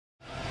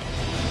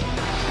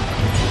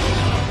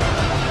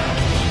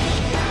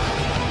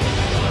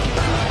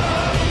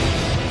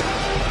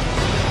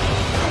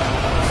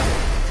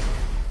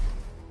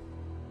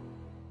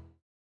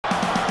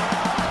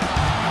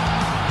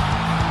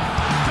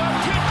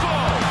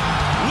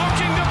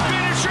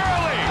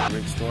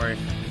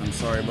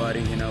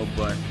buddy, you know,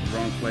 but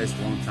wrong place,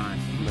 wrong time.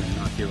 I'm gonna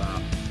knock you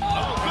out.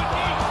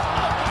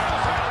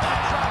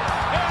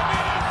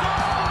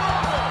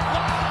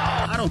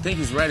 I don't think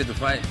he's ready to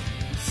fight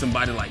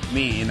somebody like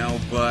me, you know,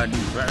 but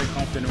I'm very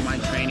confident in my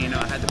training. You know,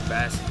 I had the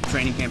best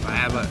training camp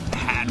I ever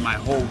had my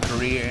whole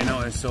career, you know,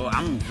 and so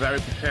I'm very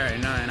prepared,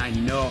 you know, and I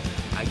know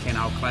I can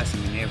outclass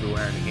him in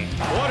everywhere in the game.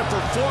 What a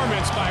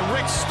performance by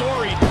Rick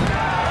Story.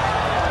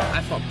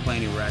 I fought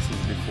plenty of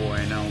wrestlers before,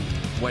 you know,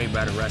 way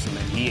better wrestler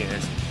than he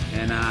is,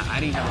 and I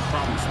didn't have a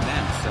problem with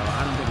them, so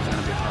I don't think it's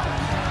going to be a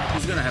problem.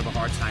 He's going to have a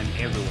hard time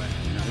everywhere,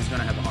 you know, he's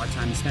going to have a hard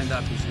time to stand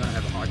up, he's going to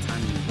have a hard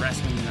time in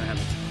wrestling, he's going to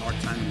have a hard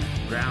time in the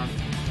ground.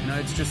 You know,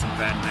 it's just a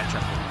bad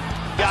matchup for him.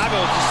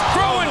 Thiago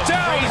throwing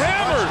down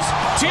hammers.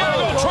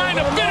 Thiago trying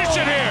to finish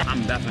it here.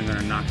 I'm definitely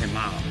going to knock him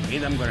out.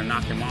 Either I'm going to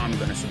knock him out or I'm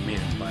going to submit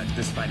him, but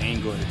this fight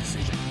ain't good a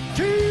decision.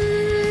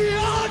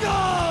 Thiago!